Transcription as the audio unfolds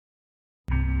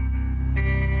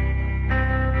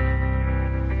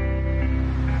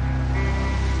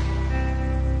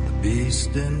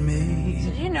beast in me.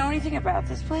 So do you know anything about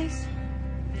this place?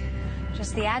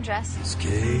 Just the address. It's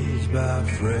caged by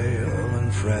frail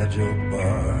and fragile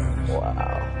bars.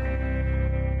 Wow.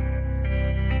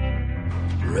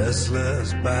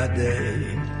 Restless by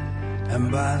day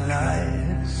and by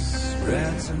night,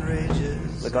 rants and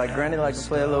rages. Look like Granny likes to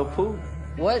play a little pool.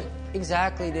 What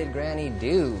exactly did Granny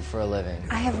do for a living?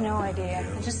 I have no idea.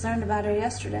 I just learned about her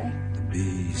yesterday. The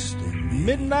beast in me.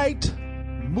 Midnight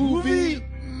movie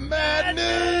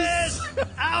madness.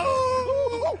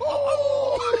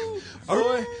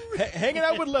 Boy, hanging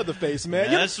out with Leatherface, man.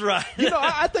 That's right.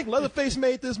 I think Leatherface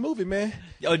made this movie, man.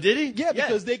 Oh, did he? Yeah,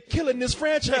 because they're killing this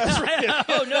franchise right now.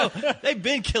 Oh, no. They've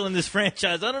been killing this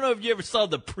franchise. I don't know if you ever saw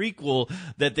the prequel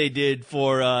that they did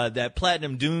for that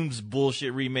Platinum Dooms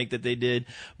bullshit remake that they did.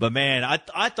 But, man,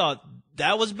 I thought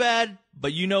that was bad.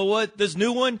 But you know what? This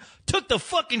new one took the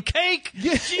fucking cake.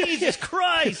 Yeah. Jesus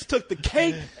Christ. Took the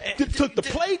cake, took the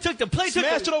plate,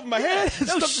 smashed it over my head.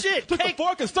 No shit. Took the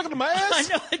fork and stuck it in my ass. I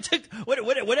know. It took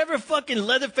whatever fucking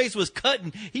Leatherface was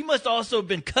cutting. He must also have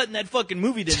been cutting that fucking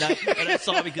movie tonight that I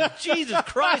saw, because Jesus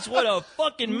Christ, what a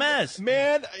fucking mess.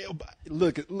 Man,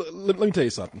 look, let me tell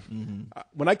you something. Mm-hmm.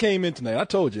 When I came in tonight, I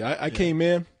told you, I came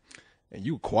in and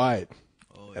you were quiet.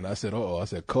 Oh, yeah. And I said, I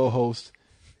said, co-host,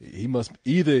 he must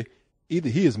either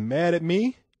he is mad at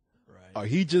me, or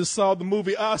he just saw the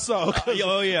movie I saw.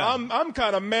 Oh yeah, I'm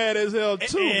kind of mad as hell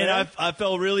too. And man. I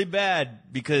felt really bad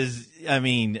because I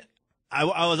was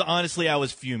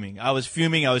fuming. I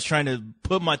was trying to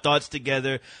put my thoughts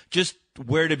together, just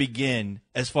where to begin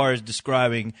as far as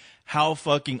describing how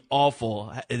fucking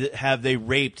awful have they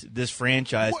raped this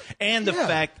franchise, and the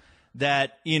fact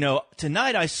that,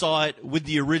 tonight I saw it with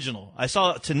the original. I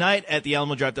saw it tonight at the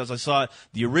Alamo Drafthouse. I saw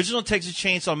the original Texas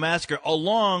Chainsaw Massacre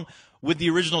along with the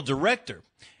original director.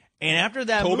 And after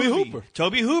that Tobe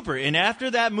Hooper. And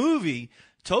after that movie,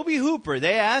 Tobe Hooper,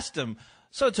 they asked him,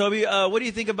 so Tobe, what do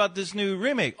you think about this new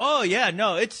remake? Oh yeah,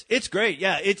 no, it's great.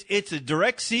 Yeah, it's a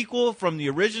direct sequel from the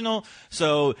original.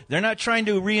 So they're not trying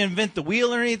to reinvent the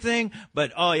wheel or anything,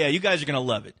 but oh yeah, you guys are going to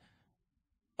love it.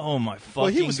 Oh, my fucking God.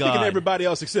 Well, he was speaking to everybody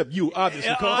else except you,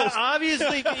 obviously.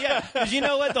 Obviously, yeah. Because you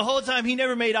know what? The whole time he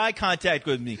never made eye contact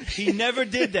with me. He never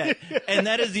did that. And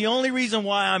that is the only reason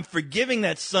why I'm forgiving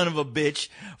that son of a bitch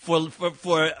for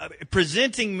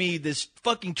presenting me this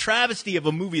fucking travesty of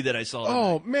a movie that I saw tonight.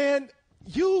 Oh, man.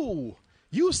 You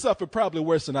suffered probably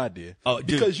worse than I did. Oh,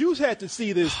 dude. Because you had to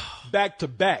see this back to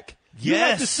back.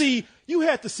 Yes. You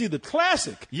had to see the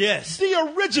classic. Yes.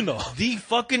 The original. The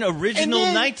fucking original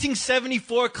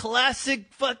 1974 classic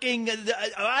fucking,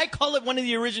 I call it one of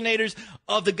the originators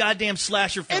of the goddamn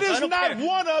slasher film. It is not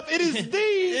one of, it is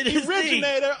the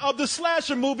originator of the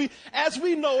slasher movie as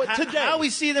we know it today. How we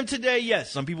see them today,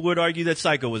 yes. Some people would argue that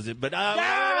Psycho was it, but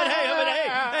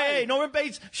hey, Norman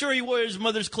Bates, sure he wore his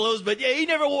mother's clothes, but yeah, he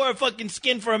never wore a fucking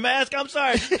skin for a mask. I'm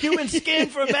sorry. Human skin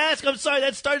for a mask. I'm sorry.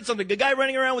 That started something. The guy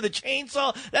running around with a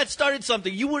chainsaw, that started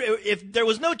something. You would, if there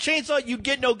was no chainsaw, you'd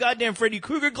get no goddamn Freddy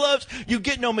Krueger gloves. You'd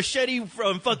get no machete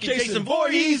from fucking Jason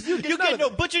Voorhees. You get no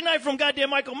butcher knife from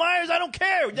goddamn Michael Myers. I don't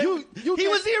care. He was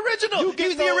the original. He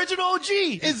was the original OG.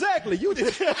 Exactly. You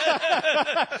did.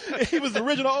 He was the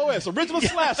original OS, original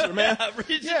slasher, man.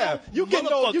 Yeah. You get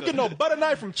no butter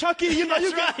knife from Chucky. You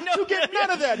get none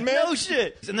of that, man. No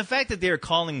shit. And the fact that they're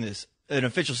calling this an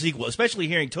official sequel, especially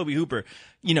hearing Tobe Hooper,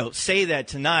 say that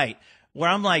tonight, where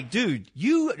I'm like, dude,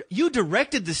 you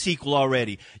directed the sequel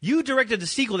already. You directed the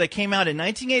sequel that came out in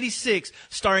 1986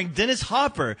 starring Dennis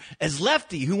Hopper as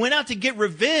Lefty, who went out to get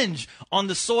revenge on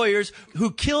the Sawyers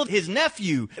who killed his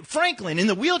nephew, Franklin, in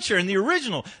the wheelchair in the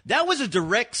original. That was a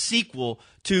direct sequel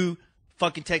to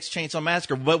fucking Texas Chainsaw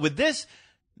Massacre. But with this,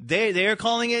 they're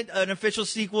calling it an official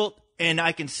sequel. And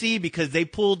I can see because they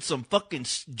pulled some fucking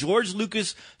George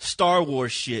Lucas Star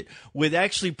Wars shit with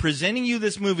actually presenting you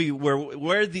this movie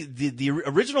where the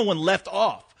original one left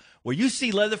off, where you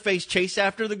see Leatherface chase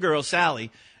after the girl,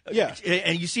 Sally. Yeah.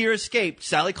 And you see her escape.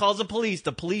 Sally calls the police.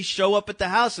 The police show up at the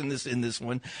house in this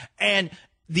one. And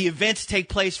the events take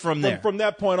place from there. From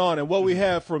that point on. And what we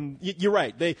have you're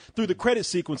right. Through the credit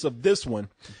sequence of this one,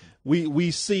 we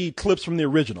see clips from the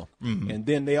original. Mm-hmm. And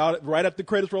then right after the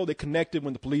credits roll, they connected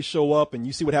when the police show up, and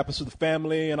you see what happens to the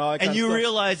family and all that kind of stuff. And you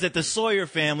realize that the Sawyer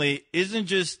family isn't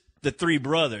just the three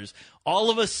brothers.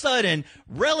 all of a sudden,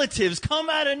 relatives come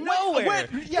out of nowhere.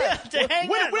 To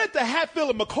hang out. Where did the Hatfield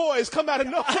and McCoys come out of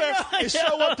nowhere and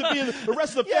show up to be the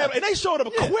rest of the family? And they showed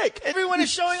up quick. Everyone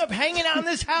is showing up, hanging out in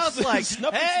this house like, hey,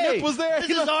 Snip was there. This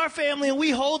is our family and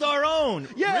we hold our own.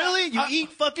 Yeah. Really? You eat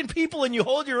fucking people and you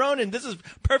hold your own and this is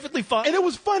perfectly fine? And it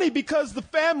was funny because the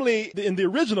family in the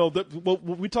original,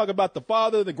 we talk about the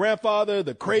father, the grandfather,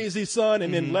 the crazy son,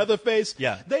 and then Leatherface.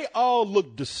 Yeah. They all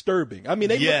look disturbing. I mean,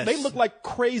 they look like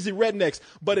crazy rednecks.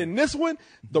 But in this one,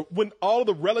 when all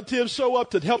the relatives show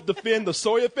up to help defend the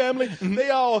Sawyer family, they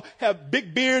all have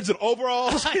big beards and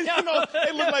overalls. They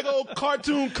look like old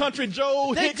cartoon country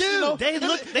Joe They Hicks. do. They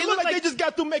look like they just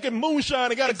got through making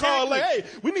moonshine and got a call like, hey,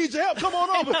 we need your help. Come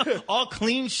on over. All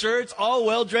clean shirts, all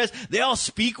well dressed. They all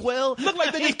speak well. Look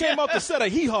like they just came off the set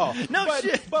of Hee Haw.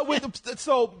 Shit. But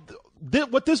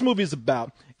what this movie is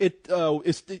about, they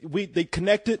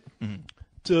connect it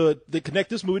they connect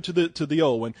this movie to the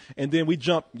old one, and then we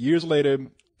jump years later.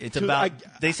 It's about,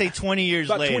 they say 20 years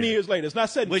about later. 20 years later. It's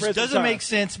not set in Which present doesn't time. make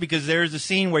sense because there's a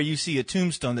scene where you see a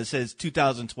tombstone that says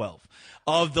 2012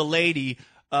 of the lady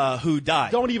who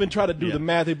died. Don't even try to do the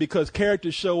math here because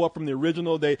characters show up from the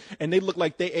original, they look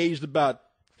like they aged about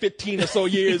 15 or so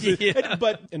years.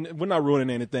 And we're not ruining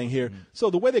anything here. So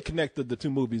the way they connected the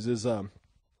two movies is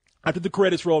after the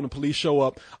credits roll and the police show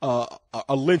up,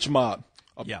 a lynch mob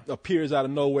appears out of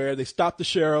nowhere. They stop the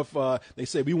sheriff. They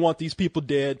say, we want these people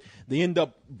dead. They end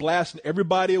up blasting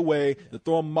everybody away. They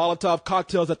throw Molotov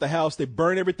cocktails at the house. They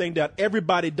burn everything down.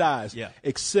 Everybody dies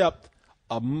except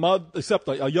a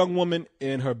young woman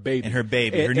and her baby. Her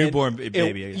newborn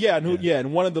baby.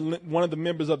 And one of the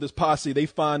members of this posse, they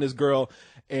find this girl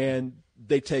and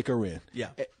they take her in. Yeah.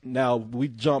 Now we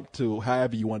jump to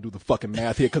however you want to do the fucking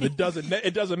math here because it doesn't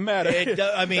matter.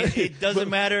 It doesn't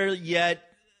matter yet.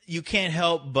 You can't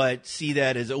help but see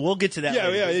that as we'll get to that.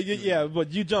 Yeah.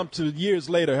 But you jump to years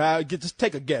later. Just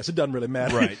take a guess. It doesn't really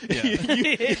matter. Right. Yeah.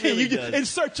 you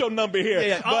insert your number here.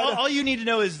 Yeah. But, all you need to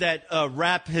know is that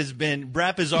rap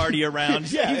is already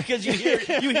around. Because you hear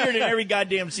it in every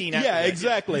goddamn scene. After that.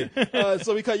 Exactly.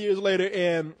 So we cut years later,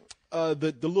 and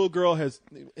the little girl has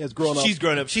grown up. She's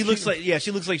grown up. She looks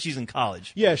like she's in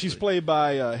college. Yeah, she's played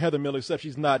by Heather Miller, except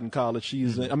she's not in college.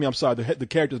 She's I'm sorry, the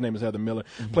character's name is Heather Miller,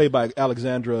 played by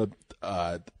Alexandra.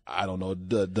 I don't know,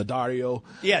 Daddario.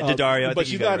 Yeah, Daddario. But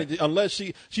she's not unless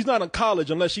she's not in college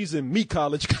unless she's in Meat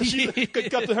College.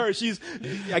 Up to her,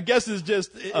 I guess it's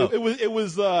just it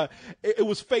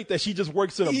was fate that she just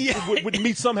works with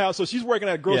meat somehow. So she's working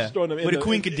at a grocery store with a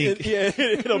quinkadink.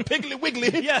 Piggly Wiggly.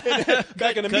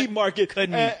 Back in the meat market.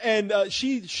 And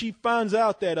she finds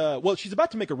out that she's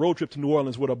about to make a road trip to New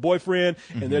Orleans with her boyfriend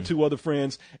and their two other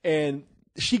friends, and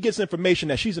she gets information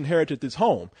that she's inherited this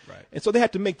home. Right. And so they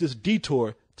have to make this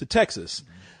detour to Texas.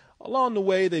 Along the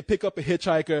way, they pick up a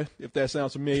hitchhiker, if that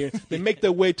sounds familiar. They make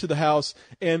their way to the house,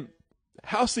 and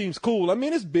house seems cool. I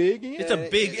mean, it's big. Yeah,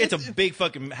 it's a big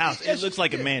fucking house. It looks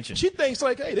like a mansion. She thinks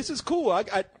like, hey, this is cool.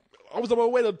 I was on my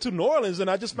way to New Orleans, and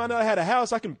I just found out I had a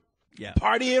house I can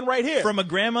party in right here. From a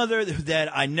grandmother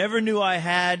that I never knew I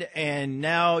had, and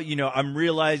now, I'm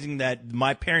realizing that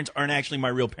my parents aren't actually my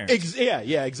real parents.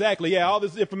 Exactly. Yeah, all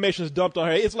this information is dumped on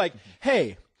her. It's like,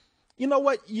 hey, you know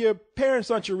what? Your parents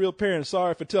aren't your real parents.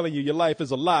 Sorry for telling you your life is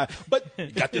a lie. But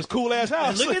you got this cool-ass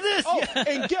house. Look at this.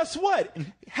 And guess what?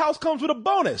 House comes with a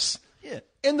bonus. Yeah.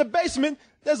 In the basement,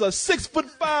 there's a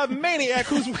 6'5" maniac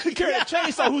who's carrying a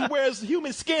chainsaw who wears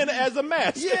human skin as a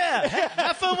mask. Yeah,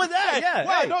 have fun with that.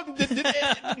 Wow,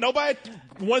 nobody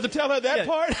wanted to tell her that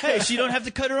part. Hey, she don't have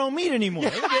to cut her own meat anymore.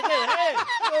 That's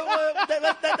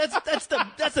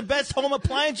the best home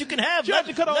appliance you can have. Let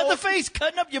the face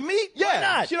cutting up your meat. Yeah, why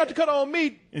not? She don't have to cut her own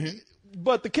meat. Mm-hmm.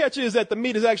 But the catch is that the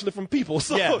meat is actually from people,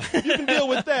 so you can deal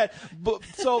with that.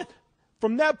 So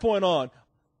from that point on,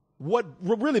 what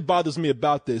really bothers me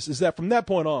about this is that from that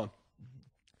point on,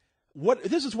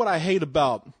 this is what I hate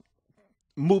about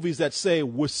movies that say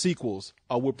we're sequels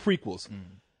or we're prequels.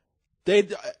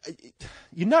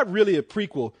 You're not really a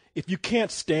prequel if you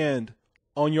can't stand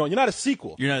on your own. You're not a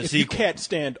sequel. If you can't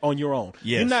stand on your own.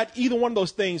 Yes. You're not either one of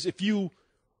those things if you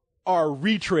are a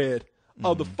retread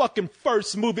of the fucking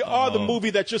first movie or the movie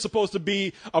that you're supposed to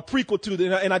be a prequel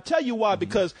to. And I tell you why,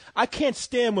 because I can't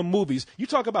stand when movies, you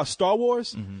talk about Star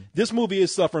Wars, this movie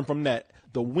is suffering from that.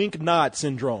 The wink nod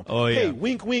syndrome. Oh, yeah. Hey,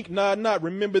 wink, wink, nod, nod.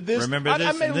 Remember this?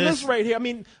 I made a list right here. I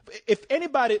mean, if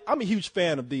anybody, I'm a huge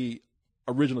fan of the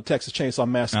original Texas Chainsaw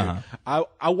Massacre.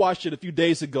 I watched it a few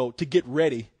days ago to get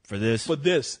ready for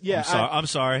this. Yeah. I'm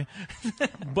sorry.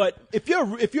 But if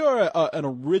you're an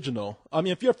original, I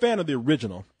mean, if you're a fan of the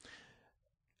original,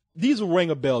 these will ring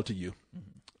a bell to you.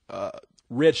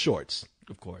 Red Shorts.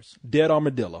 Of course. Dead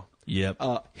Armadillo. Yep.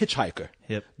 Hitchhiker.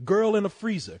 Yep. Girl in a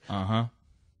Freezer. Uh-huh.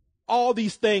 All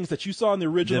these things that you saw in the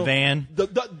original. The van.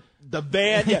 The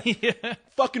van, yeah. Yeah.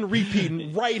 Fucking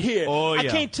repeating right here. Oh, yeah. I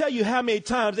can't tell you how many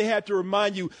times they had to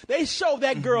remind you. They show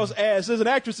that girl's ass. There's an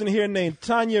actress in here named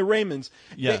Tanya Raymonds.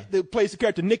 Yeah. That plays the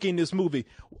character Nikki in this movie.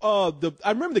 I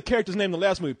remember the character's name in the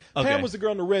last movie. Okay. Pam was the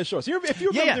girl in the red shorts. If you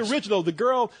remember the original, the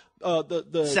girl,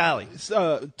 Sally.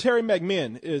 Terry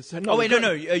McMinn is. No,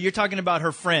 you're talking about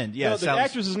her friend. Yeah, the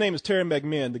actress's name is Terry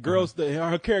McMinn. The girl's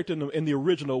her character in the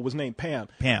original was named Pam.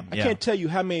 Pam. I can't tell you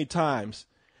how many times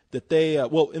that they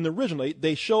in the original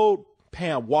they showed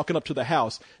Pam walking up to the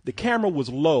house. The camera was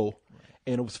low.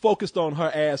 And it was focused on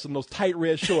her ass in those tight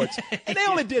red shorts. And they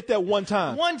only did that one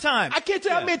time. One time. I can't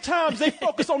tell how many times they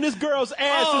focus on this girl's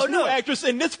ass, new actress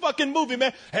in this fucking movie,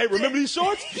 man. Hey, remember these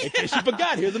shorts? In case you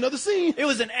forgot, here's another scene. It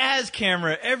was an ass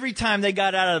camera every time they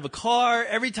got out of a car,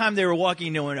 every time they were walking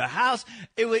into a house.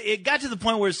 It got to the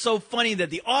point where it's so funny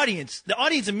that the audience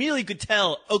immediately could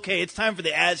tell, okay, it's time for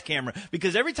the ass camera.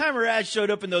 Because every time her ass showed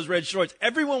up in those red shorts,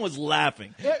 everyone was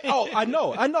laughing. I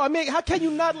know. I mean, how can you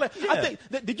not laugh? Yeah. I think,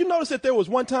 did you notice that there was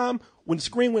one time when the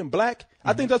screen went black?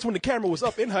 I think that's when the camera was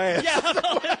up in her ass.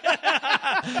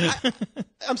 Yeah.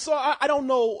 I'm sorry. I don't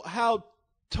know how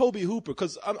Tobe Hooper,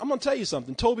 because I'm going to tell you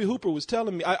something. Tobe Hooper was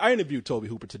telling me, I interviewed Tobe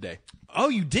Hooper today. Oh,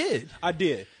 you did? I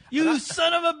did. You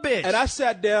son of a bitch. And I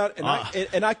sat down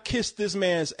and I kissed this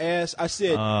man's ass. I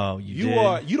said,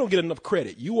 you don't get enough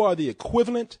credit. You are the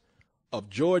equivalent of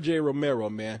George A. Romero,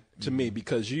 man, to me,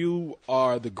 because you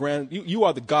are you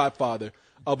are the godfather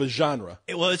of a genre.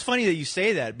 Well, it's funny that you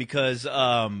say that because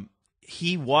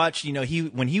he watched,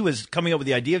 when he was coming up with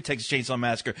the idea of Texas Chainsaw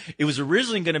Massacre, it was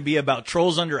originally going to be about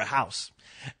trolls under a house.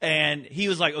 And he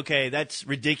was like, okay, that's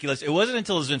ridiculous. It wasn't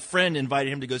until his friend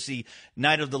invited him to go see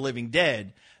Night of the Living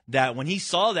Dead that when he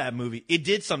saw that movie, it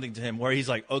did something to him where he's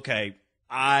like, okay,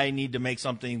 I need to make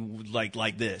something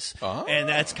like this. Oh. And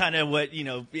that's kind of what,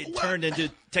 it turned into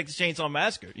Texas Chainsaw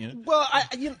Massacre. Well,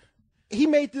 he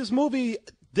made this movie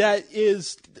that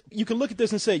is, you can look at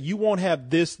this and say, you won't have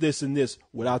this, this, and this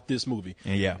without this movie.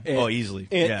 Yeah. Easily.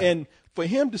 And for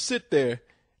him to sit there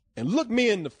and look me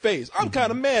in the face, I'm kind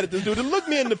of mad at this dude, to look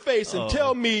me in the face and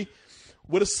tell me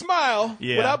with a smile,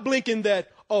 without blinking,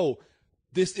 that,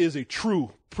 this is a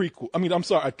true prequel.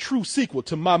 A true sequel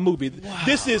to my movie. Wow.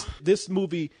 This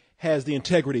movie has the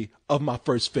integrity of my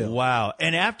first film. Wow.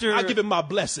 And after I give it my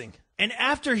blessing. And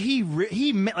after he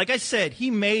like I said,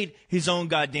 he made his own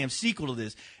goddamn sequel to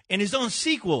this. And his own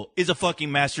sequel is a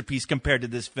fucking masterpiece compared to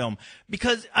this film.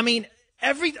 Because,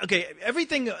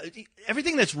 everything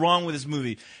that's wrong with this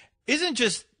movie isn't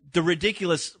just the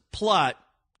ridiculous plot.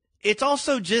 It's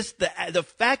also just the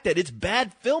fact that it's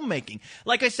bad filmmaking.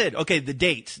 Like I said, okay, the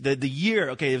dates, the year,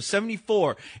 okay, it was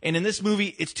 1974. And in this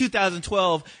movie, it's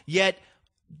 2012, yet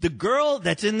the girl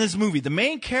that's in this movie, the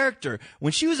main character,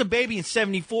 when she was a baby in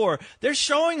 1974, they're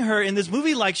showing her in this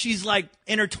movie like she's like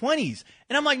in her 20s.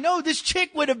 And I'm like, no, this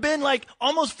chick would have been like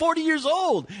almost 40 years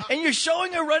old. And you're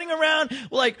showing her running around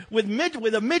like with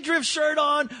a midriff shirt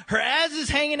on. Her ass is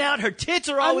hanging out. Her tits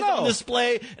are always on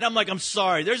display. And I'm like, I'm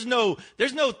sorry. There's no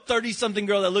 30-something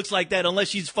girl that looks like that unless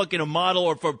she's fucking a model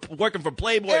or working for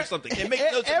Playboy or something. It makes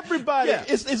no sense. Everybody,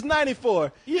 it's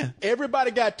 94. Yeah.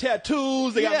 Everybody got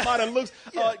tattoos. They got modern looks.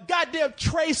 Yeah. Goddamn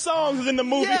Trey Songz is in the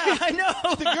movie. Yeah, I know.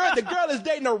 the girl is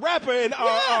dating a rapper and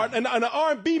an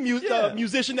R&B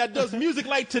musician that does music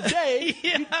like today.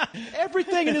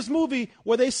 Everything in this movie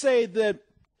where they say that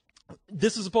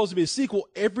this is supposed to be a sequel,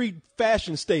 every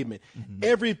fashion statement,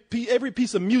 every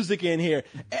piece of music in here,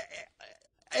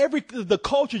 the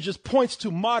culture just points to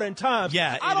modern times.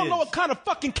 Yeah, I don't know what kind of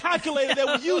fucking calculator they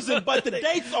were using, but the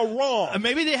dates are wrong.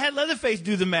 Maybe they had Leatherface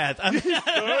do the math.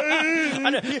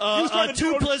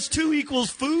 2 + 2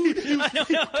 equals food.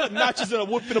 Put notches in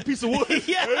a piece of wood.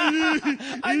 Yeah,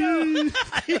 I know.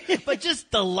 But just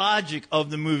the logic of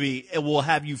the movie, it will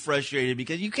have you frustrated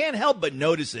because you can't help but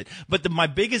notice it. But my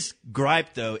biggest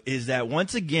gripe, though, is that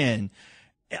once again,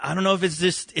 I don't know if it's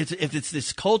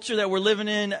this culture that we're living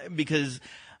in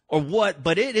or what,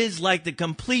 but it is like the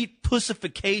complete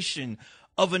pussification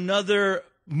of another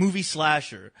movie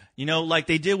slasher. Like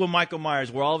they did with Michael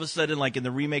Myers, where all of a sudden, like in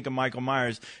the remake of Michael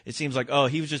Myers, it seems like,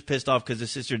 he was just pissed off because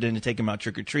his sister didn't take him out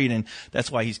trick-or-treating.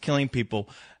 That's why he's killing people.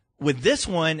 With this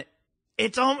one,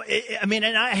 it's it's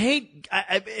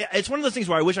one of those things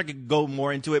where I wish I could go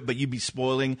more into it, but you'd be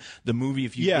spoiling the movie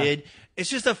if you did. It's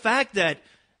just the fact that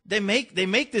they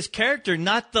make this character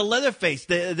not the Leatherface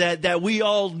that we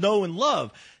all know and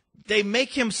love. They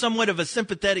make him somewhat of a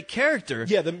sympathetic character.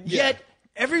 Yet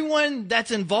everyone that's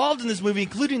involved in this movie,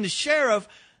 including the sheriff,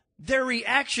 their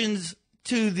reactions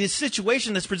to the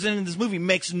situation that's presented in this movie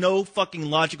makes no fucking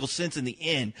logical sense in the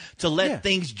end to let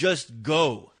things just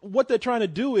go. What they're trying to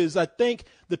do is, I think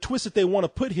the twist that they want to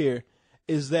put here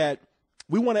is that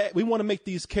we want to make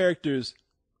these characters.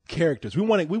 We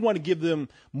want to give them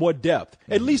more depth.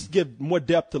 At least give more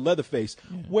depth to Leatherface.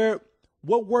 Where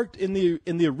what worked in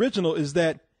the original is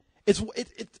that it's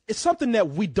something that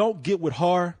we don't get with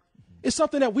horror. It's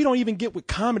something that we don't even get with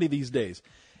comedy these days,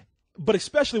 but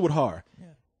especially with horror.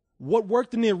 What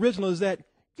worked in the original is that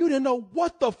you didn't know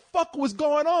what the fuck was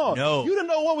going on. No. You didn't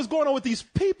know what was going on with these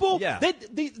people. Yeah.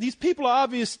 These people are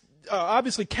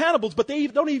obviously cannibals, but they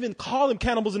don't even call them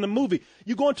cannibals in the movie.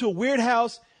 You go into a weird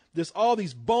house. There's all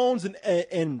these bones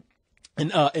and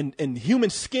human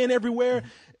skin everywhere.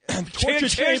 Torture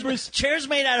chambers. Chairs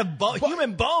made out of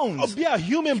human bones.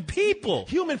 Human people.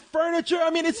 Human furniture.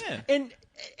 I mean,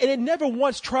 and it never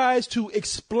once tries to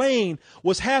explain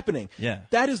what's happening. Yeah.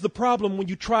 That is the problem when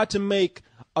you try to make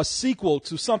a sequel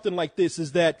to something like this,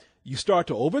 is that you start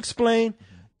to over-explain.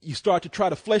 You start to try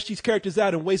to flesh these characters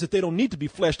out in ways that they don't need to be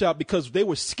fleshed out because they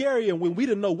were scary and when we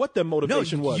didn't know what their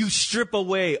motivation was. You strip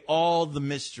away all the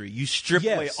mystery. You strip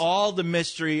away all the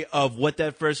mystery of what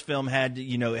that first film had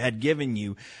given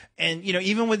you. And,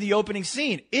 even with the opening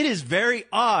scene, it is very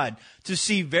odd to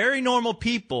see very normal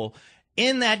people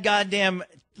in that goddamn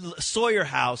Sawyer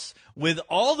house with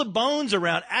all the bones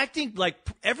around, acting like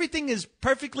everything is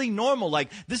perfectly normal.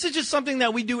 Like, this is just something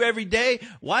that we do every day.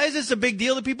 Why is this a big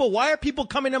deal to people? Why are people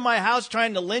coming to my house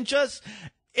trying to lynch us?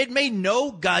 It made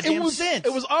no goddamn sense.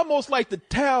 It was almost like the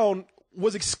town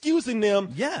was excusing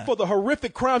them for the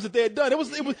horrific crimes that they had done. It was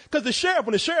because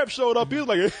when the sheriff showed up, he was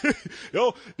like,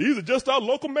 yo, these are just our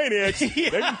local maniacs.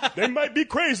 They might be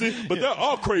crazy, but they're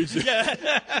all crazy.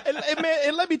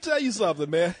 And let me tell you something,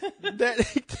 man.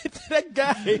 That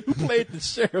guy who played the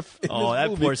sheriff in this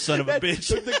movie, poor son of a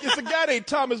bitch. It's a guy named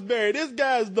Thomas Berry. This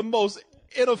guy is the most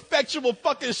ineffectual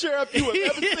fucking sheriff you have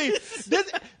ever seen.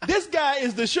 This guy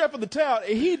is the sheriff of the town,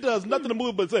 and he does nothing to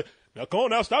move but say, now, come on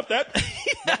now, stop that.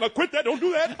 Now, quit that, don't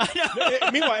do that.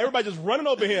 Meanwhile, everybody just running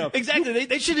over him. Exactly.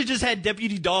 They should have just had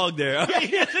Deputy Dog there.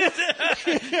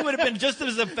 It would have been just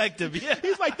as effective. Yeah.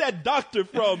 He's like that doctor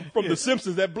from The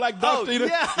Simpsons, that black doctor.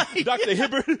 Dr.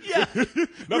 Hibbert.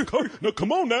 No,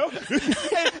 come on now.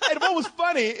 And what was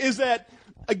funny is that,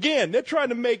 again, they're trying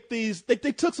to make these. They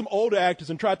took some older actors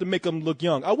and tried to make them look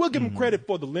young. I will give them credit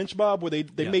for the Lynch Mob, where they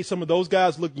made some of those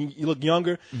guys look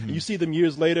younger. And you see them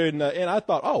years later, and I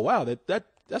thought, oh wow,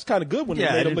 that's kind of good when they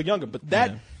made them look younger. But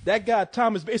that guy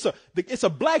Thomas, it's a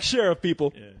black sheriff,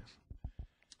 people. Yeah.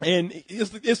 And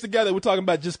it's the guy that we're talking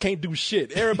about just can't do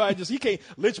shit. Everybody he can't.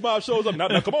 Lynch Mob shows up.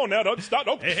 Now come on now. Don't stop.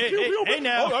 Don't. Hey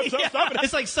now. Stop it.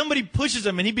 It's like somebody pushes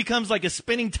him and he becomes like a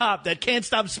spinning top that can't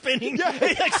stop spinning. Yeah.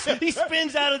 He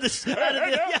spins out of the.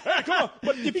 Hey, come on.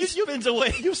 But if he spins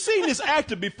away. You've seen this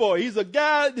actor before. He's a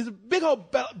guy. He's a big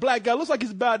old black guy. Looks like he's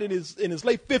about in his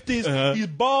late 50s. He's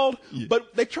bald,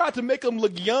 but they tried to make him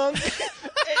look young,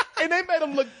 and they made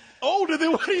him look older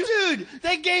than what he is. Dude,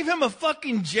 they gave him a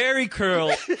fucking Jerry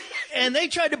curl, and they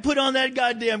tried to put on that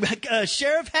goddamn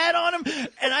sheriff hat on him,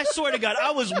 and I swear to God, I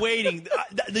was waiting.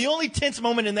 The only tense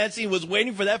moment in that scene was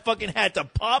waiting for that fucking hat to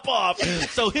pop off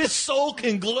so his soul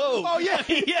can glow. Oh, yeah.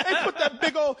 They put that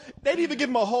big old, they didn't even give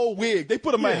him a whole wig. They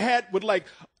put him a hat with, like,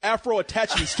 Afro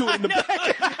attachments to it in the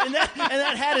back. and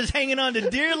that hat is hanging on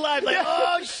to dear life like,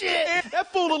 oh, shit.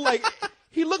 That fool looked like...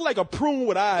 He looked like a prune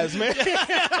with eyes, man.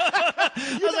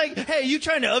 I was like, hey, you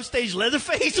trying to upstage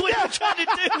Leatherface? What are you trying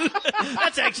to do?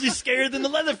 That's actually scarier than the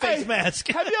Leatherface mask.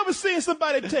 Have you ever seen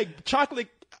somebody take chocolate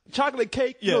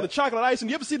cake, the chocolate icing?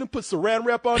 You ever seen them put saran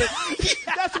wrap on it?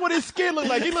 That's what his skin looked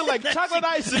like. He looked like chocolate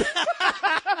icing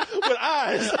with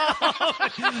eyes.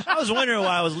 I was wondering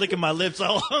why I was licking my lips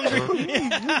all hungry.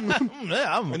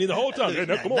 I need the whole time. Hey,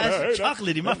 now, come on, that's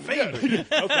chocolatey, my favorite.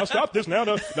 Now stop this now.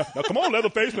 Now come on,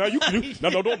 Leatherface. Now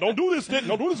don't do this.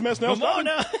 Don't do this mess now. Come on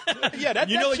now.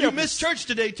 You missed church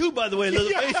today too, by the way,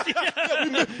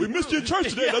 Leatherface. We missed you in church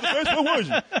today, Leatherface. Where was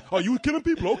you? Oh, you were killing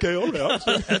people? Okay, all right.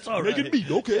 That's all right. Making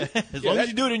meat, okay. As long as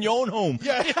you do it in your own home.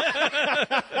 Yeah.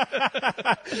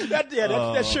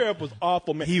 That sheriff was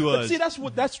awful, man. He was.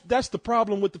 But see, that's the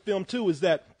problem with the film too, is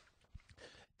that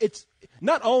it's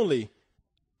not only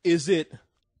is it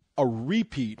a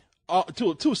repeat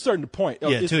to a certain point.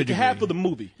 It's like half of the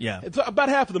movie. Yeah. It's about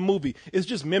half of the movie is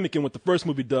just mimicking what the first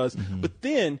movie does, but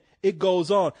then it goes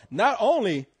on not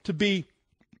only to be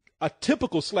a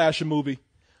typical slasher movie,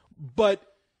 but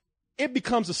it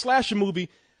becomes a slasher movie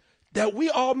that we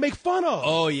all make fun of.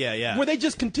 Oh, yeah. Where they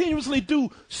just continuously do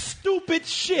stupid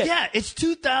shit. Yeah, it's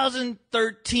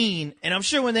 2013, and I'm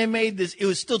sure when they made this, it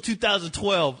was still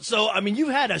 2012. So, I mean, you've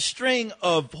had a string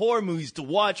of horror movies to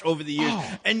watch over the years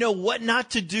and know what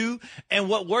not to do and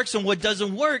what works and what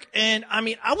doesn't work. And, I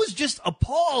mean, I was just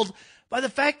appalled by the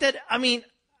fact that, I mean,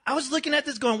 I was looking at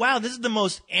this going, wow, this is the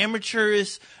most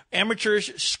amateurish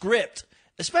script,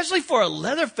 especially for a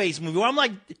Leatherface movie, where I'm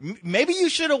like, maybe you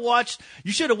should have watched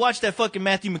that fucking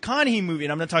Matthew McConaughey movie.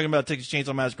 And I'm not talking about Texas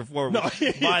Chainsaw Massacre 4. No.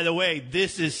 By the way,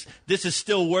 this is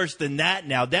still worse than that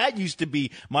now. That used to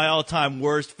be my all-time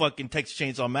worst fucking Texas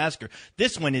Chainsaw Massacre.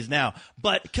 This one is now.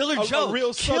 But Killer Joe, a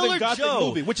real Southern Gothic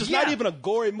movie, which is not even a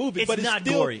gory movie, but it's not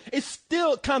still gory. It's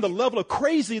still kind of level of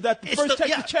crazy that the first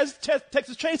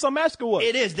Texas Chainsaw Massacre was.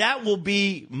 It is. That will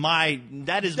be my new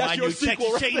Texas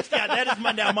Chainsaw. Yeah, that is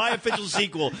my official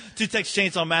sequel to Texas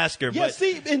Chainsaw Massacre. Yeah, but,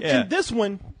 see, in this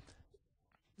one,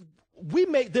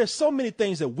 there's so many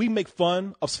things that we make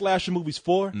fun of slasher movies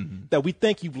for that we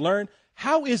think you've learned.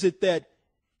 How is it that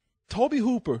Tobe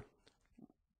Hooper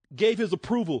gave his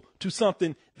approval to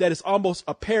something that is almost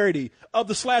a parody of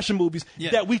the slasher movies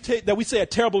that we say are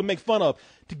terrible to make fun of?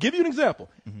 To give you an example,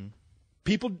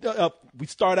 people, we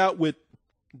start out with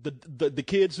the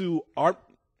kids who aren't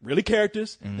really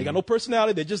characters. They got no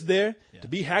personality. They're just there to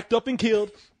be hacked up and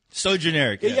killed. So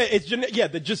generic. Yeah,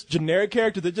 they're just generic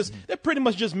characters. They're pretty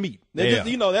much just meat. They're just,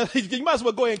 you might as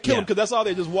well go ahead and kill them because that's all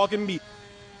they're, just walking meat.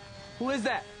 Who is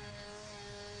that?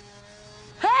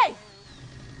 Hey!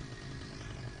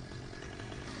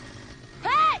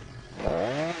 Hey!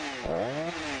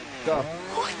 Go.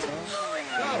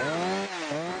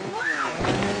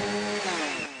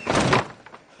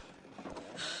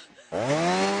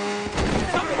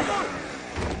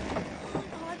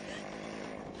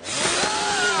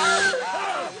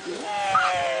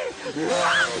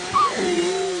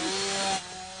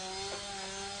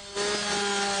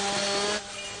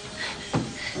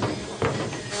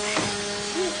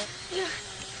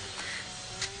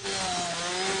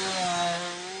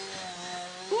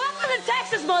 What the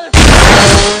Texas, motherfucker!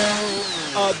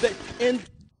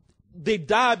 They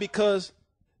die because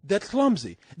they're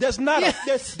clumsy. There's not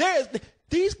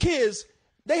these kids.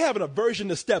 They have an aversion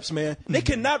to steps, man. They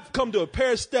cannot come to a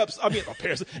pair of steps.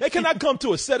 They cannot come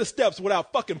to a set of steps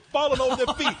without fucking falling over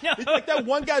their feet. It's like that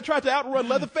one guy tried to outrun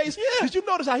Leatherface. Did you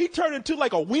notice how he turned into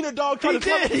like a wiener dog trying to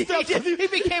climb up the steps? He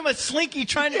became a slinky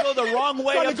trying to go the wrong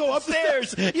way up the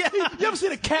stairs. Yeah. You ever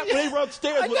seen a cat when they run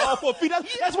upstairs with all 4 feet?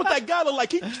 That's what that guy looked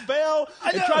like. He fell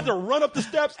and tried to run up the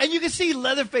steps. And you can see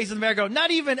Leatherface in the background,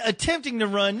 not even attempting to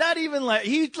run, not even like,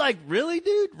 he's like, really,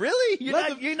 dude? Really?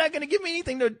 You're not going to give me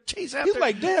anything to chase after? He's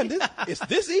like, damn, is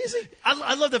this easy?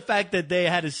 I love the fact that they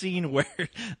had a scene where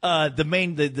the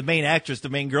main actress, the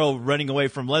main girl running away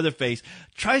from Leatherface,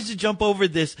 tries to jump over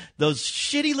those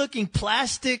shitty looking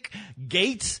plastic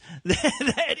gates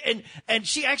and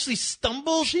she actually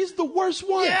stumbles. She's the worst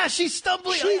one. Yeah, she's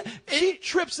stumbling. She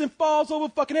trips and falls over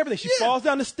fucking everything. She falls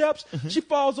down the steps. She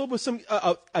falls over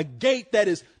a gate that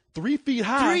is 3 feet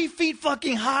high. 3 feet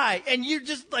fucking high. And you're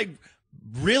just like,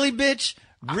 really, bitch?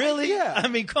 Really? Yeah. I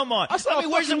mean, come on.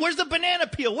 Where's the banana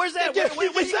peel? Where's that? Yeah, where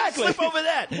exactly. You slip over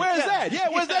that? Where's that? Yeah,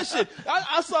 where's that shit?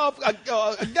 I saw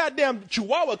a goddamn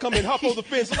chihuahua come and hop over the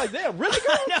fence. I'm like, damn, really,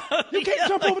 girl? You can't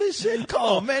jump over this shit? Come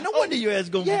on, man. No wonder your ass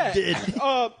gonna be dead.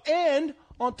 And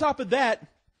on top of that,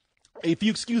 if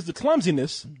you excuse the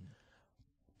clumsiness,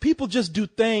 people just do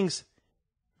things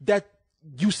that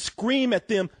you scream at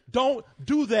them, don't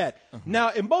do that.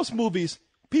 Now, in most movies,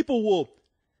 people will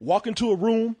walk into a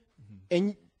room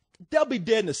and they'll be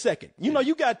dead in a second. You know,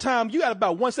 you got time. You got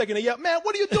about 1 second to yell, man,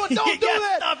 what are you doing? Don't do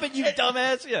that. Stop it, you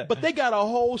dumbass. Yeah. But they got a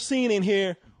whole scene in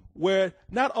here where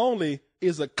not only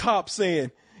is a cop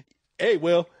saying, hey,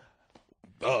 well,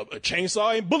 a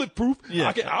chainsaw ain't bulletproof.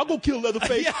 Yeah. I'll go kill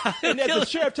Leatherface. And there's the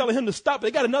sheriff telling him to stop.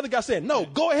 They got another guy saying, no,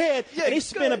 go ahead. And they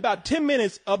spent about 10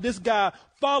 minutes of this guy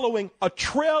following a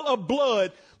trail of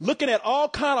blood, looking at all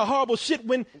kind of horrible shit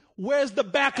where's the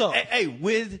backup? Hey,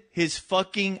 with his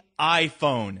fucking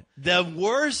iPhone. The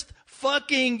worst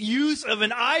fucking use of an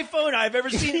iPhone I've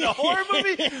ever seen in a horror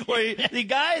movie. Where the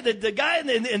guy at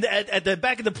the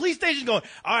back of the police station going,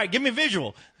 all right, give me a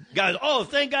visual. Guys, oh,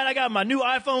 thank God I got my new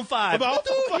iPhone 5.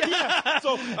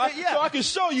 So I can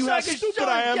show you how stupid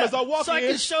I am as I walk in. So I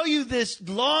can show you this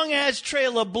long-ass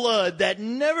trail of blood that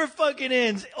never fucking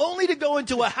ends, only to go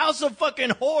into a house of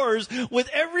fucking horrors with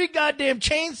every goddamn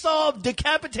chainsaw,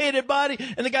 decapitated body,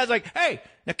 and the guy's like, hey,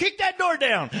 Now kick that door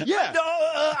down. Yeah. No,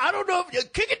 I don't know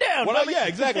if kick it down. Yeah,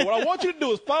 exactly. What I want you to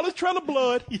do is follow this trail of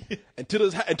blood into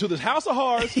this house of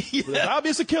horrors. Yeah. There's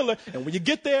obviously a killer. And when you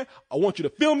get there, I want you to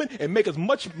film it and make as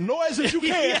much noise as you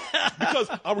can because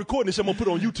I'm recording this. I'm gonna put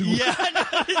it on YouTube. Yeah, I know.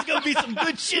 There's gonna be some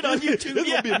good shit on YouTube. There's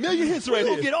gonna be a million hits right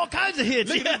We'll here. get all kinds of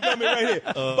hits. Look at this dummy right here.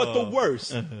 But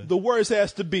the worst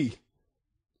has to be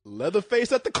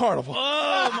Leatherface at the carnival.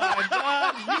 Oh my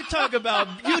God!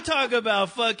 You talk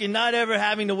about fucking not ever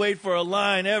having to wait for a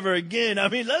line ever again. I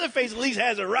mean, Leatherface at least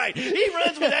has it right. He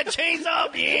runs with that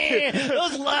chainsaw. Yeah,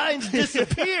 those lines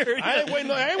disappeared. I ain't waiting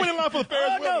in line for the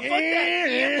Ferris wheel. No, fuck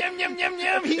that. Yum, yum, yum,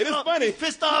 yum. It is funny. He's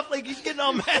pissed off, like he's getting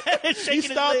all mad. He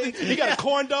stopped. He got a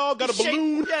corn dog, got a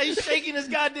balloon. Yeah, he's shaking his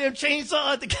goddamn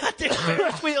chainsaw at the goddamn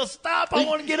Ferris wheel. Stop! I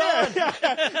want to get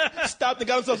on. Stopped and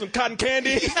got himself some cotton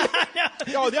candy.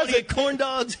 Yo, that's it. Corn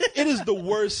dogs. It is the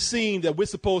worst scene that we're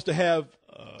supposed to have.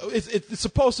 It's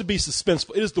supposed to be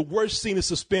suspenseful. It is the worst scene of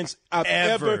suspense I've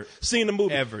ever seen in a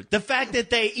movie. Ever. The fact that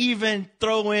they even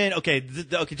throw in, okay,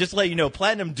 just to let you know,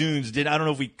 Platinum Dunes did, I don't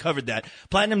know if we covered that.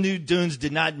 Platinum Dunes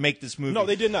did not make this movie. No,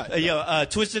 they did not.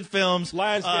 Twisted Films,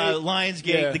 Lionsgate,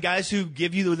 yeah. the guys who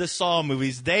give you the Saw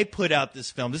movies, they put out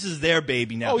this film. This is their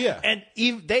baby now. Oh, yeah. And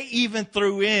they even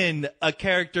threw in a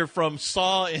character from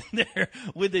Saw in there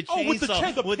with the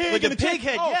chainsaw. With the pig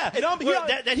head, yeah.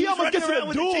 And he almost gets in a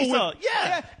with the duel chainsaw.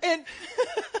 Yeah. And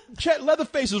Chet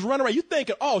Leatherface is running around. You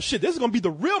thinking, oh shit, this is gonna be the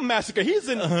real massacre. He's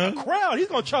in a crowd. He's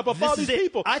gonna chop up all these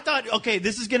people. I thought, okay,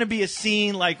 this is gonna be a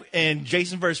scene like in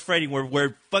Jason vs. Freddy,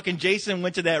 where fucking Jason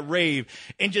went to that rave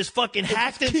and just fucking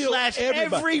hacked and slashed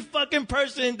every fucking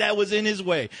person that was in his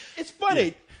way. It's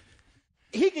funny.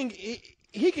 Yeah.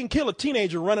 He can kill a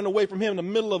teenager running away from him in the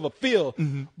middle of a field,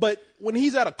 but when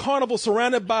he's at a carnival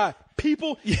surrounded by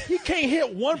people, he can't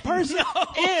hit one person. No.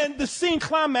 And the scene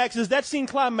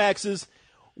climaxes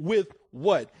with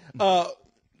what?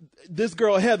 This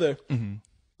girl Heather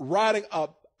riding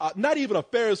up, not even a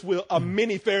Ferris wheel, a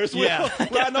mini Ferris wheel,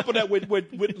 riding up on that with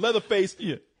Leatherface,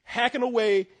 hacking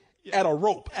away at a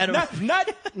rope,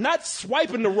 not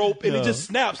swiping the rope and it just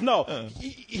snaps. No,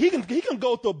 he can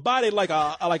go through a body like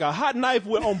a hot knife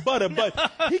on butter,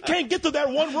 but he can't get to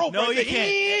that one rope. No, right he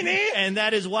there. can't. And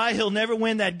that is why he'll never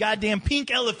win that goddamn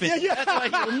pink elephant. Yeah. That's why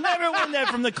he'll never win that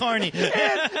from the Carney.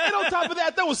 And on top of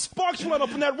that, there was sparks flying up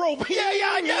from that rope.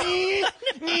 I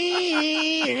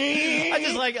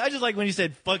just like when he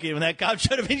said "fuck it" when that cop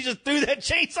showed up and he just threw that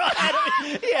chainsaw at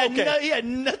him. He had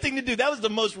nothing to do. That was the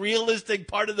most realistic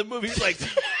part of the movie. He's like,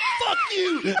 "Fuck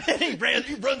you!" And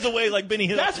he runs away like Benny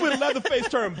Hill. That's when Leatherface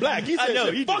turned black. He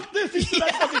said, "Fuck this!" He threw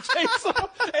that fucking chainsaw.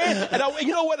 And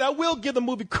you know what? I will give the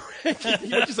movie credit.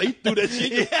 What you say? He threw that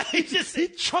shit. Yeah, he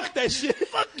chucked that shit.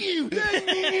 Fuck you.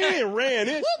 And ran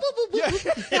it.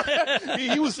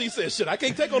 He said, "Shit, I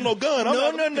can't take on no gun.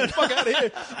 No. Fuck out of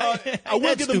here." I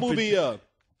will give the movie. I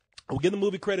will give the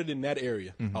movie credit in that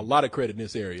area. A lot of credit in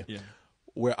this area. Yeah.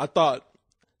 Where I thought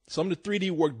some of the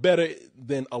 3D worked better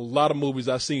than a lot of movies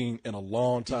I've seen in a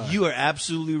long time. You are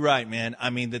absolutely right, man. I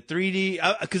mean, the 3D,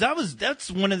 because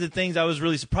that's one of the things I was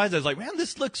really surprised. I was like, man,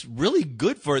 this looks really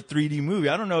good for a 3D movie.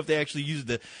 I don't know if they actually use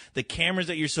the cameras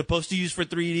that you're supposed to use for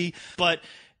 3D, but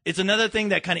it's another thing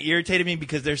that kind of irritated me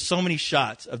because there's so many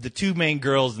shots of the two main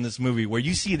girls in this movie where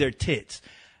you see their tits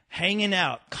hanging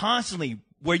out constantly,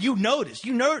 where you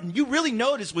really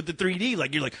notice with the 3D,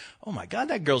 like you're like, oh my God,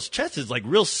 that girl's chest is like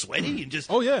real sweaty and just,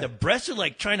 the breasts are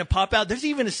like trying to pop out. There's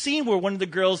even a scene where one of the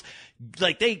girls,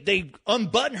 like they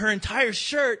unbutton her entire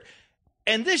shirt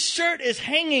and this shirt is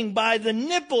hanging by the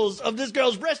nipples of this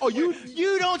girl's breast. Oh,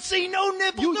 you don't see no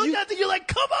nipples, nothing. You're like,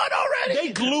 come on already.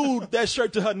 They glued that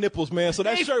shirt to her nipples, man. So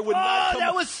that shirt would not come.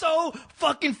 That was so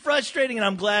fucking frustrating, and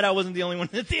I'm glad I wasn't the only one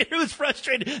in the theater who was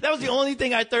frustrated. That was the only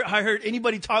thing I heard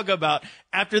anybody talk about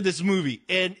after this movie.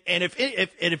 And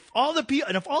if all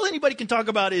anybody can talk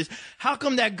about is how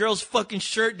come that girl's fucking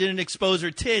shirt didn't expose her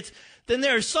tits, then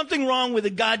there is something wrong with the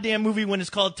goddamn movie when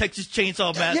it's called Texas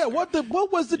Chainsaw Massacre. Yeah,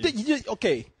 what was the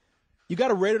okay? You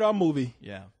got a rated R movie.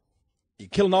 Yeah, you're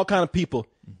killing all kind of people.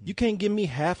 You can't give me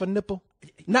half a nipple.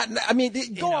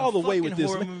 Go all the way with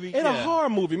this, man. In a horror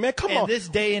movie, man. Come on. In this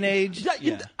day and age.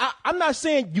 I'm not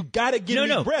saying you got to give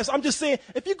me breasts. I'm just saying,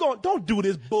 if you're going, don't do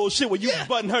this bullshit where you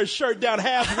button her shirt down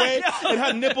halfway and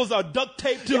her nipples are duct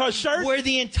taped to her shirt. Where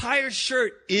the entire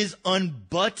shirt is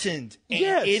unbuttoned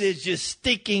and it is just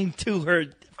sticking to her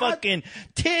fucking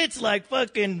tits like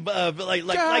fucking like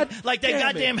that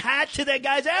goddamn hat to that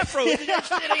guy's afro. It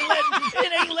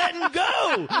ain't letting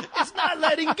go. It's not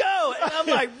letting go. And I'm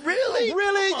like, really?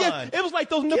 Yeah. It was like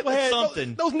those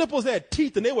nipples had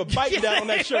teeth and they were biting down on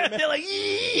that shirt, man. They're like,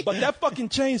 but that fucking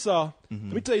chainsaw, let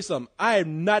me tell you something. I have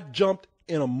not jumped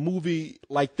in a movie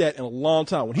like that in a long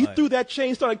time. When he threw that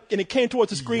chain and it came towards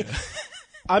the screen,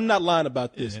 I'm not lying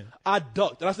about this. I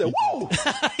ducked and I said, "Whoa!"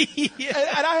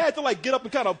 and I had to like get up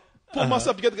and kind of pull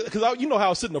myself together because you know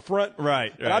how I sit in the front,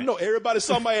 right? And I know everybody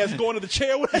saw my ass going to the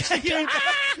chair when that shit came down.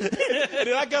 And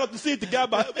then I got up to see it. The guy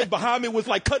behind me was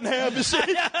like cutting half and shit.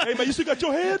 Hey man, you still got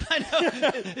your head? I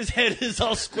know. His head is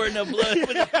all squirting up blood with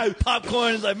the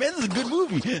popcorn. It's like, man, this is a good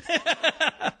movie.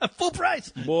 Full price.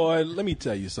 Boy, let me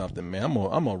tell you something, man. I'm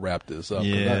gonna wrap this up.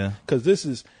 Yeah. Because this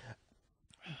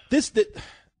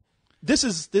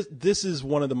is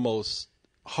one of the most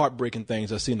heartbreaking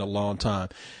things I've seen in a long time.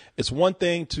 It's one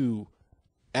thing to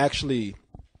actually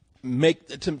make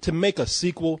a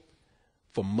sequel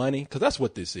for money, because that's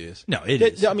what this is. No, it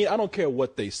is. I mean, I don't care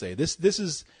what they say. This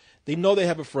is. They know they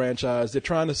have a franchise. They're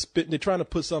trying to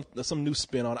put some new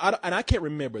spin on it. And I can't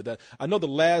remember that. I know the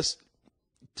last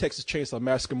Texas Chainsaw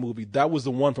Massacre movie, that was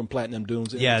the one from Platinum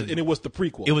Dunes. And it was the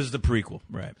prequel. It was the prequel,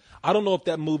 right? I don't know if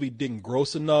that movie didn't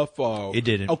gross enough or it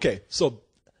didn't. Okay, so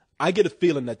I get a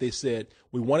feeling that they said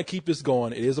we want to keep this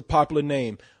going. It is a popular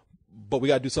name, but we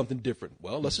got to do something different.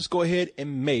 Well, let's just go ahead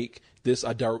and make this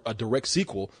a direct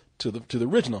sequel to the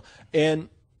original. And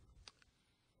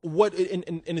what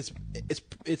and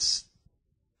it's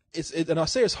and I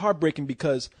say it's heartbreaking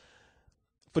because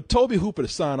for Tobe Hooper to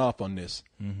sign off on this,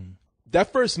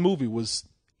 that first movie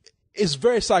is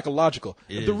very psychological.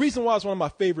 The reason why it's one of my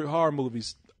favorite horror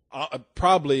movies,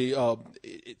 probably up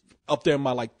there in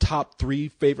my like top 3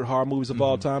 favorite horror movies of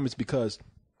all time, is because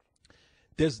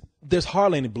there's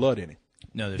hardly any blood in it.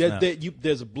 No, there's not.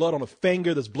 There's blood on a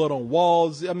finger. There's blood on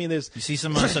walls. I mean, you see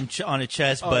some on a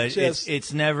chest, but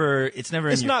it's never in your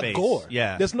face. It's not gore.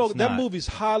 Yeah, that movie's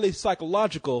highly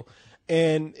psychological,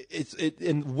 and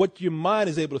and what your mind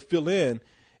is able to fill in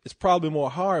is probably more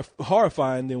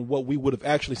horrifying than what we would have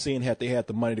actually seen had they had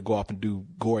the money to go off and do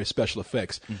gory special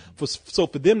effects. So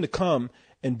for them to come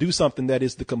and do something that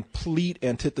is the complete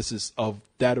antithesis of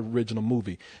that original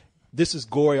movie. This is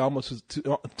gory almost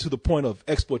to the point of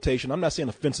exploitation. I'm not saying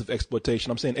offensive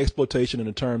exploitation. I'm saying exploitation in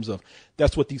the terms of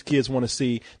that's what these kids want to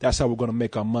see. That's how we're going to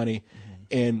make our money.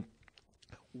 And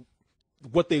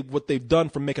what they've done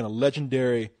for making a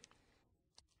legendary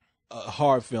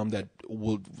horror film that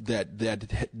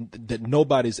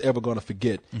nobody's ever going to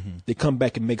forget. They come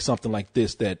back and make something like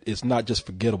this that is not just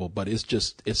forgettable, but it's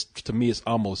to me it's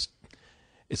almost.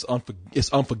 It's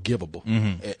unforgivable.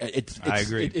 I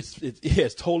agree.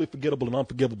 It's totally forgettable and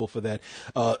unforgivable for that.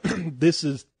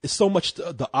 It's so much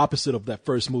the opposite of that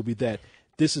first movie that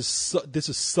this is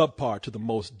subpar to the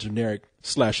most generic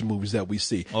slasher movies that we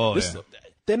see.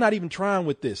 They're not even trying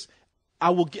with this.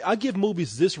 I give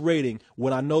movies this rating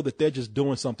when I know that they're just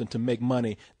doing something to make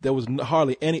money. There was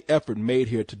hardly any effort made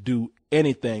here to do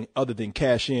anything other than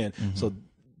cash in. So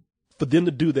for them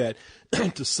to do that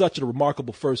to such a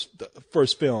remarkable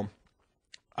first film,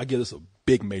 I give this a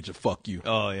big major fuck you.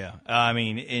 Oh yeah, I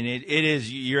mean, and it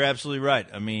is. You're absolutely right.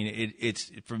 I mean,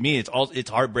 it's for me, it's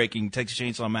heartbreaking. Texas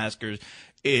Chainsaw Massacre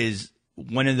is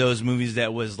one of those movies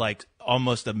that was like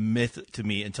almost a myth to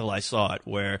me until I saw it.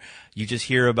 Where you just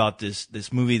hear about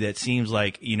this movie that seems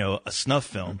like a snuff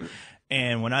film.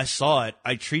 And when I saw it,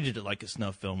 I treated it like a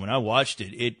snuff film. When I watched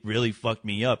it, it really fucked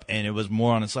me up. And it was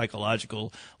more on a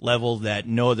psychological level that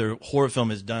no other horror film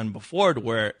has done before, to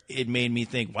where it made me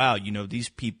think, wow, these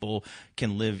people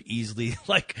can live easily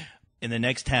like in the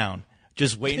next town.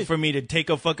 Just waiting for me to take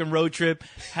a fucking road trip,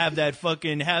 make that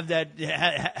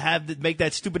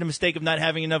stupid mistake of not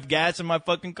having enough gas in my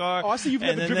fucking car. Oh, I see you've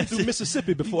never driven through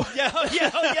Mississippi before. That's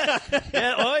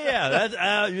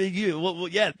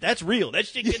real. That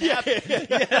shit can happen.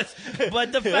 Yes.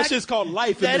 But the fact that shit's called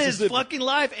life. That is fucking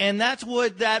life, and that's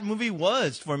what that movie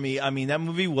was for me. I mean, that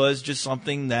movie was just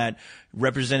something that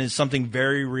represented something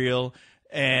very real.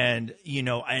 And,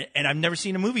 I've never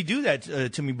seen a movie do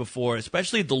that to me before,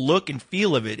 especially the look and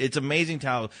feel of it. It's amazing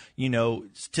how,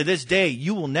 to this day,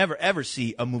 you will never, ever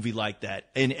see a movie like that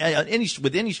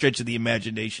with any stretch of the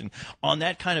imagination on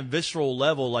that kind of visceral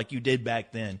level like you did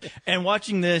back then. And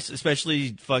watching this,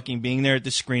 especially fucking being there at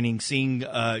the screening, seeing,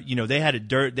 they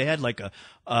had like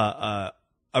a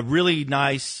really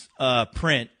nice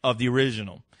print of the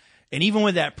original. And even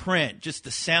with that print, just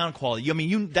the sound quality,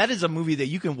 that is a movie that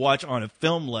you can watch on a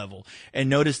film level and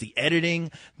notice the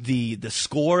editing, the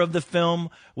score of the film,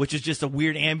 which is just a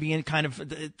weird ambient kind of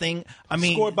thing. I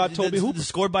mean, scored by Tobe Hooper.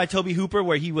 Scored by Tobe Hooper,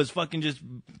 where he was fucking just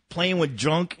playing with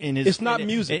junk in his. It's not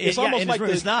music. It's almost like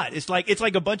it's not. It's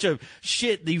like a bunch of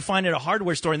shit that you find at a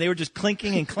hardware store, and they were just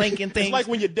clinking and clanking things. It's like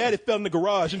when your daddy fell in the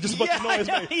garage and just a bunch of noise.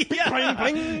 Bling,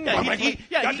 bling,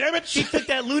 God damn it! He took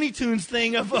that Looney Tunes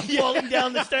thing of falling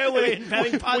down the stairway way and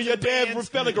having pots when your and dad pans.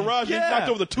 fell in the garage and Yeah. knocked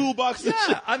over the toolbox and shit.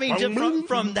 Yeah, I mean, just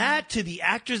from that to the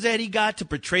actors that he got to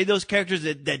portray those characters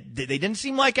that they didn't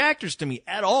seem like actors to me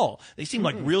at all. They seemed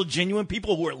like real, genuine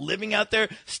people who are living out there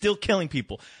still killing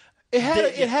people. It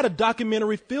had a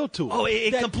documentary feel to it. Oh,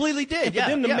 it completely did. And Yeah, for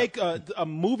them to yeah. make a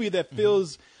movie that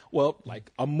feels like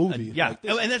a movie. Yeah, like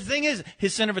this. and the thing is,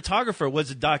 his cinematographer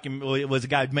was a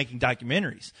guy making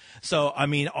documentaries. So I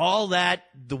mean, all that,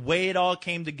 the way it all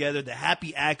came together, the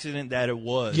happy accident that it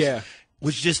was,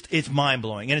 was just, it's mind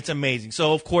blowing and it's amazing.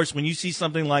 So of course, when you see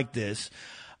something like this,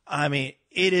 I mean,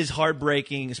 it is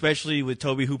heartbreaking, especially with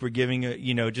Tobe Hooper giving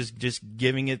just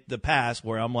giving it the pass.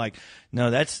 Where I'm like,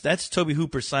 no, that's Tobe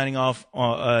Hooper signing off,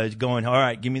 going, all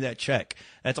right, give me that check.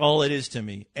 That's all it is to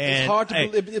me. And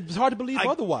it's hard to believe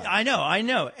otherwise. I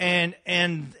know,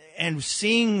 and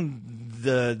seeing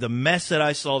the mess that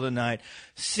I saw tonight,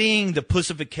 seeing the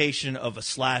pussification of a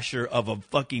slasher, of a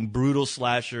fucking brutal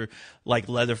slasher like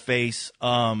Leatherface,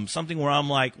 something where I'm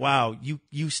like, wow,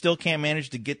 you still can't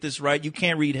manage to get this right. You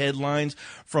can't read headlines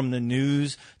from the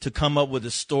news to come up with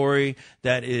a story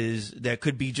that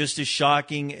could be just as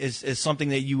shocking as something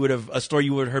that a story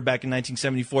you would have heard back in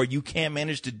 1974. You can't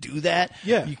manage to do that.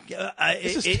 Yeah.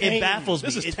 It baffles me.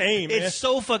 This is tame, man. It's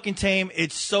so fucking tame.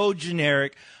 It's so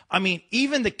generic. I mean,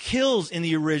 even the kills in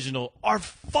the original are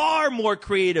far more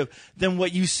creative than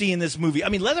what you see in this movie. I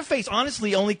mean, Leatherface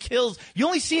honestly only kills, you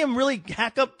only see him really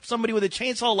hack up somebody with a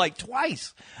chainsaw like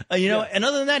twice, and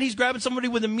other than that, he's grabbing somebody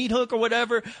with a meat hook or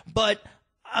whatever. But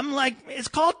I'm like, it's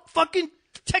called fucking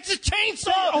Texas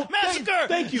Chainsaw Massacre.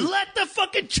 Thank you. Let the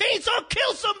fucking chainsaw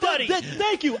kill somebody.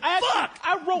 Thank you.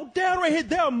 I wrote down right here,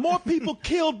 there are more people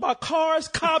killed by cars,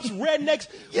 cops, rednecks,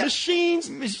 machines,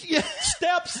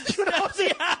 steps,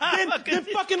 than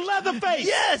fucking Leatherface.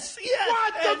 Yes.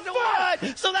 What the fuck?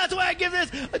 What? So that's why I give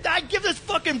this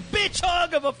fucking bitch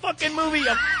hug of a fucking movie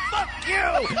a fuck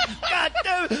you. God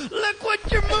damn, look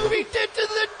what your movie did to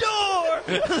the door.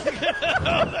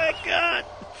 Oh my God.